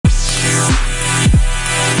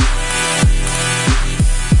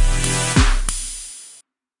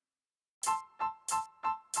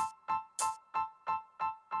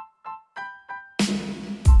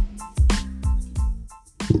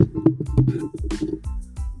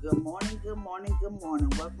Good morning.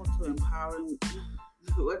 Welcome to the Empowering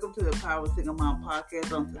Single Mom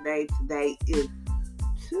Podcast on today. Today is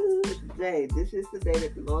Tuesday. This is the day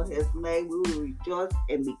that the Lord has made. We will rejoice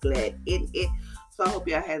and be glad in it. So I hope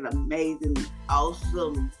y'all had an amazing,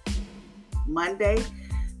 awesome Monday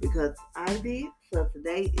because I did. So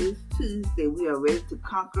today is Tuesday. We are ready to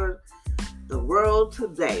conquer the world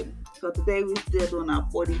today. So today we're still doing our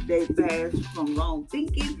 40-day fast from wrong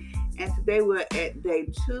thinking. And today we're at day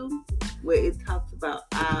 2 where it talks about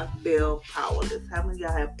I feel powerless. How many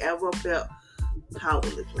of y'all have ever felt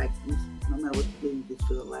powerless? Like no matter what you do, you just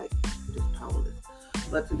feel like just powerless.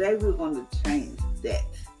 But today we're going to change that.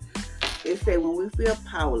 It says when we feel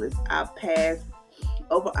powerless,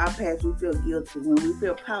 over our past we feel guilty. When we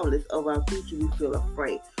feel powerless over our future, we feel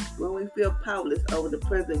afraid. When we feel powerless over the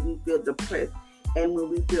present, we feel depressed. And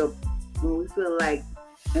when we feel like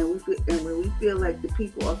the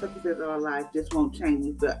people or circumstances of our life just won't change,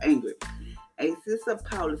 we feel angry. A sense of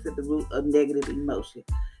powerless at the root of negative emotion.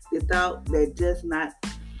 The thought that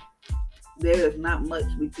there is not much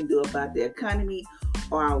we can do about the economy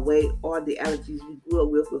or our weight or the allergies we grew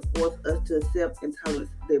up with will force us to accept and tolerate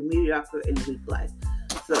the mediocre and weak life.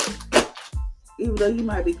 So, even though you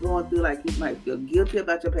might be going through, like you might feel guilty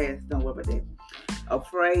about your past, don't worry about that.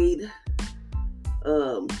 Afraid,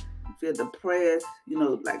 feel depressed,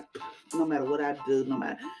 like no matter what I do, no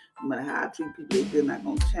matter how I treat people, they feel not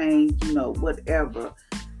gonna change, whatever.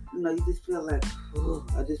 You just feel like,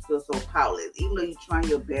 I just feel so powerless. Even though you're trying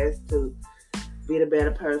your best to be a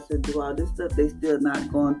better person, do all this stuff, they still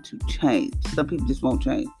not going to change. Some people just won't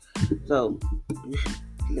change. So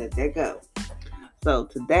let that go. So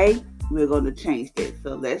today we're going to change that.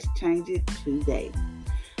 So let's change it today.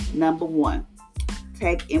 Number 1.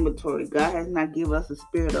 Take inventory. God has not given us a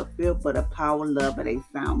spirit of fear, but a power, love, and a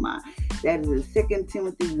sound mind. That is in 2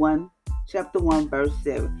 Timothy 1, chapter 1, verse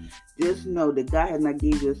 7. Just know that God has not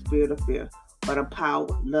given you a spirit of fear, but a power,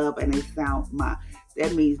 love, and a sound mind.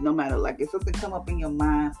 That means no matter, like if something come up in your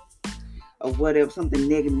mind or whatever, something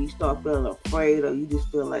negative, you start feeling afraid or you just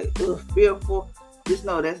feel like fearful, just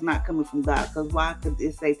know that's not coming from God. Because why could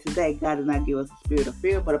it say today, God did not give us a spirit of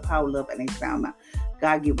fear, but a power, love, and a sound mind.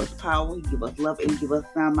 God give us power, He give us love, and He give us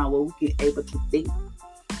sound mind where we can able to think.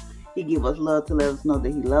 He give us love to let us know that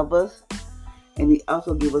He loves us. And He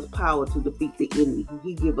also give us power to defeat the enemy.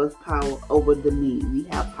 He give us power over the mean. We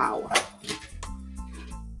have power.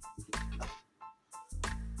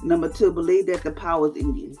 Number 2, believe that the power is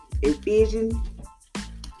in you. Ephesians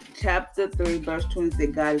chapter 3, verse 20 says,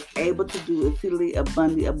 God is able to do exceedingly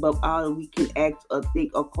abundantly above all that we can act or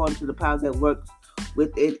think according to the power that works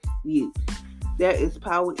within you. There is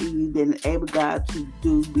power in you that enables God to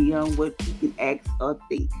do beyond what you can act or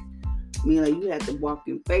think. Meaning you have to walk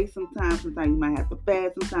in faith sometimes. Sometimes you might have to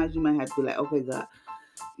fast. Sometimes you might have to be like, okay, God,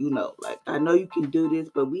 I know you can do this,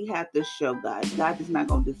 but we have to show God. God is not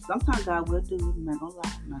going to do it. Sometimes God will do it. I'm not going to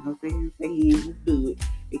lie. I'm not going to say He ain't do it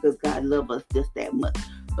because God loves us just that much.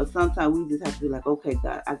 But sometimes we just have to be like, okay,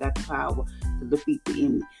 God, I got the power to defeat the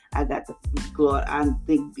enemy. I got the God. I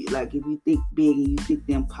think like if you think big and you think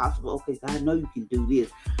the impossible, okay, God, I know you can do this.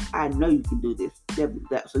 I know you can do this.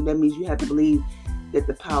 So that means you have to believe that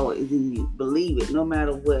the power is in you. Believe it, no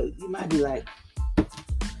matter what. You might be like,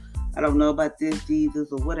 I don't know about this,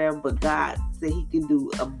 Jesus, or whatever, but God said He can do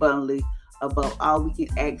abundantly above all we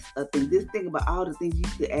can ask or think. Just think about all the things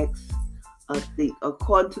you can ask or think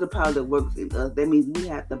according to the power that works in us. That means we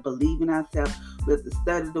have to believe in ourselves. We have to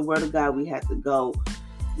study the Word of God. We have to go.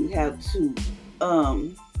 We have to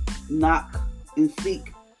knock and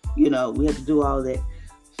seek. We have to do all that.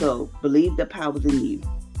 So believe the power is in you.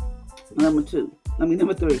 Number 3.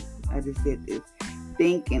 I just said this.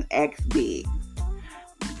 Think and act big.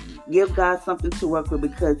 Give God something to work with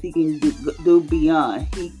because He can do beyond.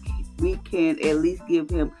 We can at least give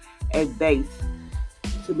Him a base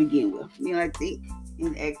to begin with. Think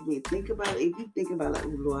and act big. Think about it. If you think about like,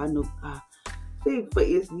 oh Lord, I know. Say for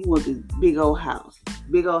instance, you want this big old house,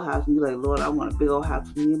 and you're like, Lord, I want a big old house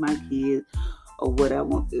for me and my kids, or what I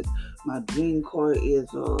want this. My dream car is,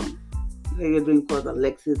 say your dream car is a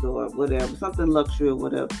Lexus or whatever, something luxury or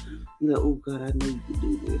whatever. You're like, oh God, I know you can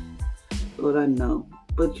do this. Lord, I know.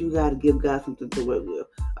 But you got to give God something to work with.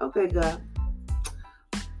 Okay, God,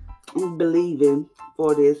 I'm believing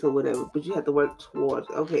for this or whatever, but you have to work towards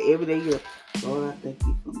it. Okay, every day you're, Lord, I thank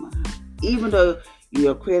you for my house. Even though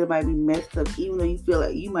your credit might be messed up, even though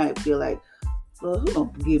you might feel like, Lord, who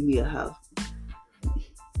gonna give me a house?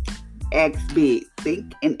 Act big.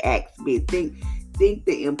 Think and act big. Think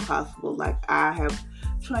the impossible. Like I have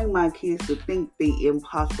trained my kids to think the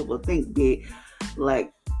impossible. Think big.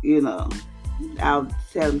 Like, I'll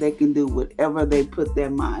tell them they can do whatever they put their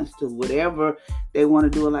minds to, whatever they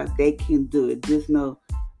want to do in life, they can do it. Just know,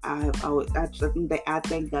 I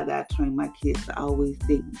thank God I train my kids to always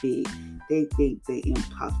think big. They think they're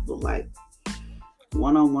impossible. Like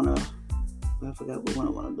one-on-one, I forgot what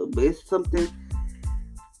one-on-one do, but it's something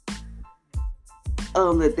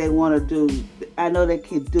that they want to do. I know they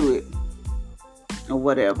can do it or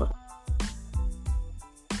whatever.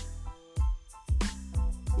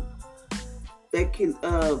 They can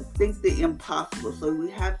think the impossible. So we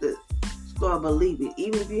have to start believing.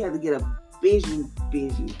 Even if you have to get a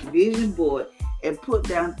vision board and put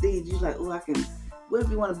down things you're like, oh, I can. What if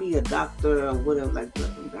you want to be a doctor or whatever? Like,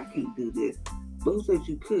 I can't do this. But who said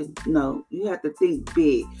you could? No, you have to think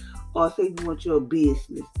big. Or say you want your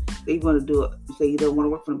business. Say you want to do it. Say you don't want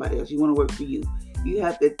to work for nobody else. You want to work for you. You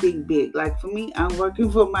have to think big. Like for me, I'm working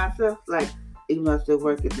for myself. Like even though I still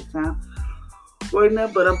work at the time right now,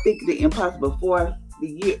 but I'm thinking the impossible for the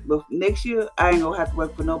year. But next year, I ain't gonna have to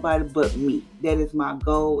work for nobody but me. That is my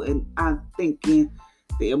goal, and I'm thinking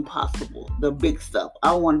the impossible, the big stuff.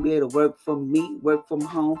 I want to be able to work for me, work from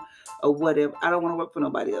home, or whatever. I don't want to work for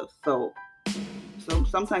nobody else. So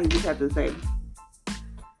sometimes you just have to say.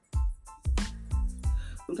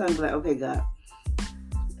 Sometimes you're like, okay, God,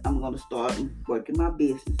 I'm going to start working my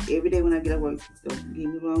business. Every day when I get up work, don't get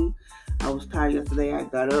me wrong, I was tired yesterday. I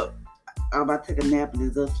got up. I was about to take a nap and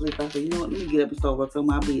just go to sleep. I said, you know what, let me get up and start working on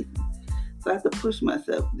my business. So I have to push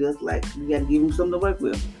myself. Just like you got to give him something to work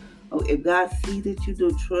with. Oh, if God sees that you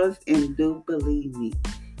do trust and do believe me,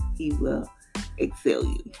 he will excel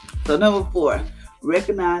you. So number 4,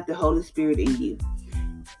 recognize the Holy Spirit in you.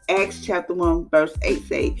 Acts chapter 1 verse 8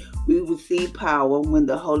 say, we receive power when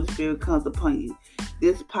the Holy Spirit comes upon you.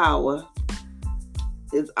 This power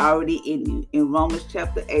is already in you. In Romans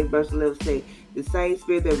chapter 8 verse 11 say, the same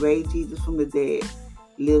Spirit that raised Jesus from the dead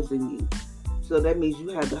lives in you. So that means you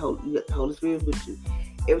have the Holy Spirit with you.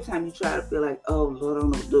 Every time you try to feel like, oh Lord, I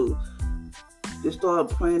don't know what to do, just start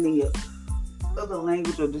praying in your other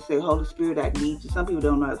language, or just say, Holy Spirit, I need you. Some people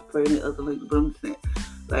don't know how to pray in other language, but I'm saying,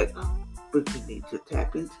 like, but you need to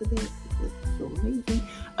tap into that. That's so amazing.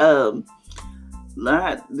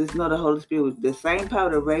 Learn this. Know the Holy Spirit was the same power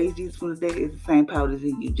that raised Jesus from the dead is the same power that's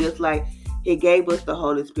in you. Just like He gave us the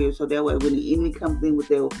Holy Spirit, so that way when the enemy comes in with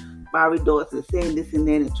their fiery darts and saying this and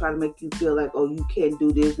that and try to make you feel like, oh, you can't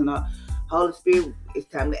do this and all, Holy Spirit, it's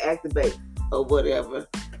time to activate or whatever.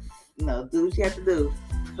 No, do what you have to do.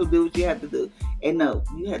 Do what you have to do. And no,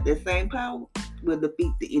 you have that same power will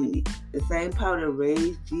defeat the enemy. The same power that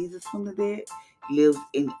raised Jesus from the dead lives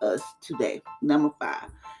in us today. Number 5,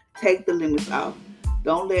 take the limits off.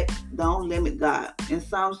 Don't limit God. In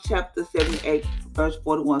Psalms chapter 78, verse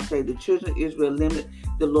 41 say, the children of Israel limit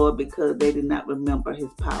the Lord because they did not remember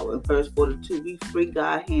his power. In verse 42, we free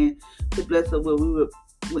God's hand to bless us when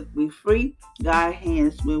we free God's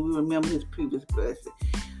hands when we remember his previous blessing.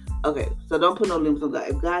 Okay, so don't put no limits on God.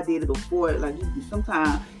 If God did it before, like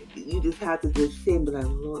sometimes you just have to just sit and be like,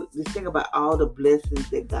 Lord, just think about all the blessings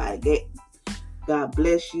that God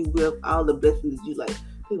bless you with, all the blessings that you like.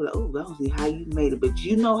 People are like, oh, I don't see how you made it, but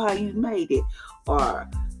you know how you made it. Or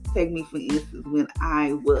take me for instance, when I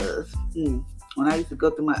used to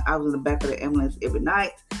go through I was in the back of the ambulance every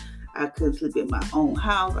night. I couldn't sleep in my own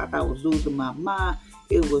house. I thought I was losing my mind.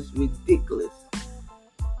 It was ridiculous.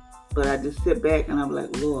 But I just sit back and I'm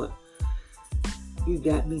like, Lord, you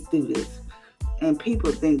got me through this. And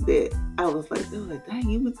people think that I was like, they're like, dang,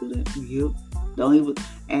 you went through that? You don't even.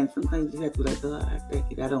 And sometimes you have to be like, God, I thank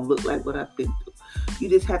you. I don't look like what I've been through. You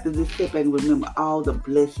just have to just sit back and remember all the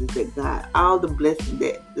blessings that God, all the blessings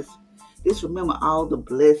that just remember all the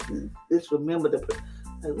blessings. Just remember like,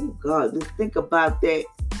 oh God, just think about that.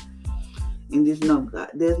 And just know, God,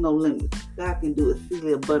 there's no limits. God can do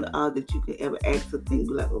exceedingly abundant all that you can ever ask or think.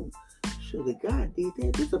 Be like, oh, surely God did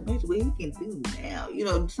that. Just imagine what he can do now. You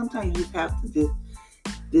know, sometimes you just have to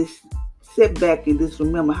just sit back and just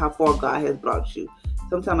remember how far God has brought you.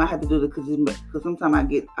 Sometimes I have to do it because sometimes I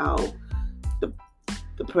get out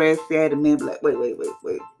the prayer sad and man be like, wait.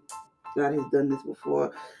 God has done this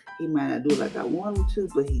before. He might not do it like I want him to,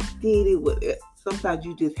 but he did it. Sometimes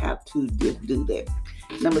you just have to just do that.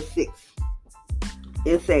 Number 6.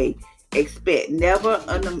 It's expect. Never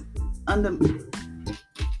underestimate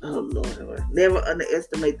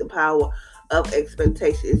the power of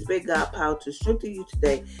expectation. Expect God's power to strengthen you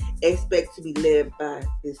today. Expect to be led by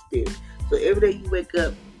his Spirit. So every day you wake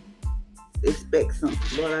up, expect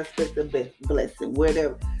something. Lord, I expect a blessing.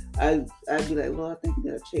 Whatever. I'd be like, Lord, I think you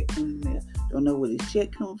got a check coming in there. Don't know where this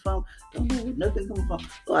check coming from. Don't know where nothing coming from.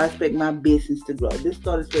 Lord, I expect my business to grow. This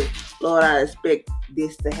started saying, Lord, I expect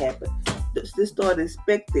this to happen. Just start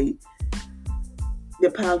expecting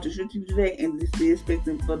the power to shoot you today, and just be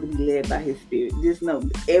expecting for to be led by His Spirit. Just know,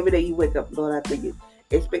 every day you wake up, Lord, I think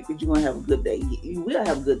expect that you're going to have a good day. You will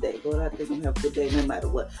have a good day. Lord, I think I'm going to have a good day no matter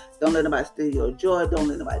what. Don't let nobody steal your joy. Don't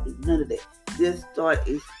let nobody do none of that. Just start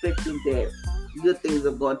expecting that good things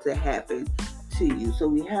are going to happen to you. So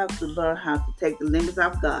we have to learn how to take the limits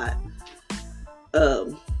of God,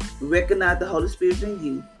 recognize the Holy Spirit in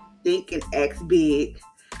you, think and act big,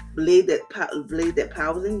 believe that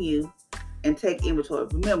power is in you, and take inventory.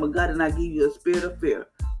 Remember, God did not give you a spirit of fear.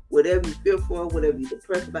 Whatever you feel for, whatever you're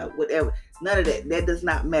depressed about, whatever, none of that. That does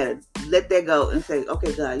not matter. Let that go and say,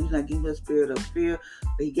 okay, God, you're not giving me a spirit of fear,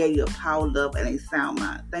 but He gave you a power, love, and a sound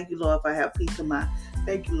mind. Thank you, Lord, if I have peace of mind.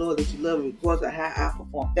 Thank you, Lord, that you love me because of how I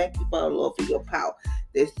perform. Thank you, Father, Lord, for your power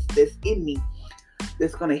that's in me,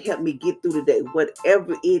 that's going to help me get through the day.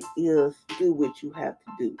 Whatever it is, do what you have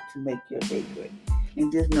to do to make your day great. And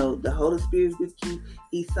just know the Holy Spirit is with you.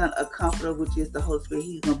 He sent a comforter, which is the Holy Spirit.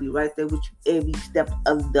 He's going to be right there with you every step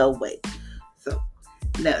of the way. So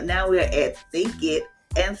now we're at think it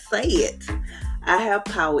and say it. I have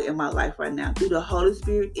power in my life right now. Through the Holy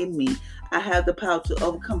Spirit in me, I have the power to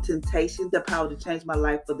overcome temptation, the power to change my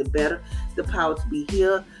life for the better, the power to be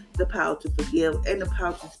healed, the power to forgive, and the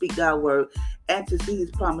power to speak God's word and to see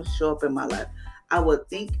His promise show up in my life. I will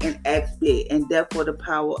think and act big, and therefore the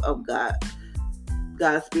power of God's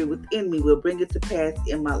Spirit within me will bring it to pass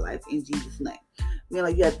in my life in Jesus' name. You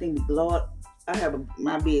got to think, Lord, I have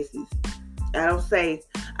my business. I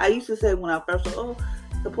used to say when I first said,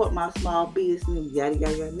 support my small business, yada,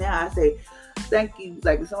 yada, yada. Now I say, thank you,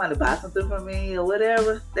 like if somebody buys something from me or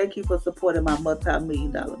whatever, thank you for supporting my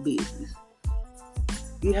multi-million-dollar business.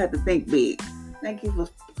 You have to think big. Thank you for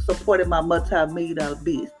supporting my multi-million-dollar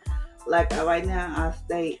business. Like right now, I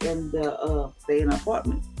stay in an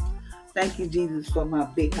apartment. Thank you, Jesus, for my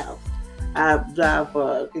big house. I drive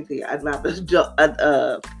a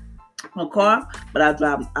car, but I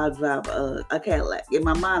drive a Cadillac. In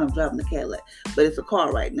my mind, I'm driving a Cadillac, but it's a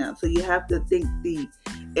car right now. So you have to think the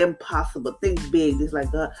impossible, think big. It's like,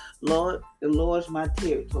 Lord, enlarge my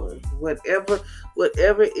territory. Whatever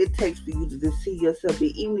it takes for you to just see yourself,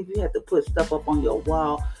 even if you have to put stuff up on your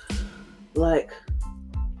wall, like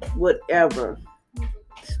whatever.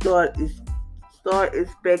 Start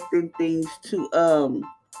expecting things to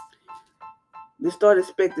just start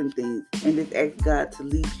expecting things and just ask God to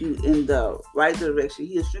lead you in the right direction.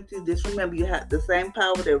 He'll strengthen you. Just remember, you have the same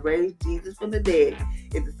power that raised Jesus from the dead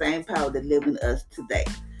is the same power that lives in us today.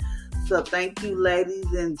 So thank you,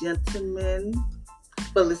 ladies and gentlemen,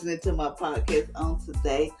 for listening to my podcast on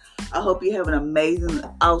today. I hope you have an amazing,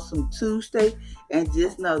 awesome Tuesday. And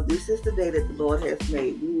just know this is the day that the Lord has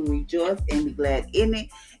made. We will rejoice and be glad in it.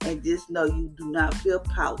 And just know you do not feel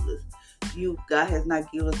powerless. God has not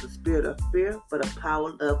given us a spirit of fear, but a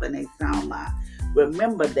power, love, and a sound mind.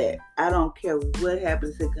 Remember that. I don't care what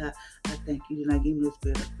happens. Say, God, I thank you. Did not give me a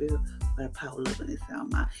spirit of fear, but a power, love, and a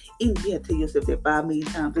sound mind. Even if you have to tell yourself that 5 million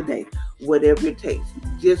times a day, whatever it takes,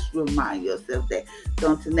 just remind yourself that.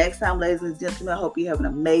 So until next time, ladies and gentlemen, I hope you have an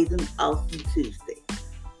amazing, awesome Tuesday.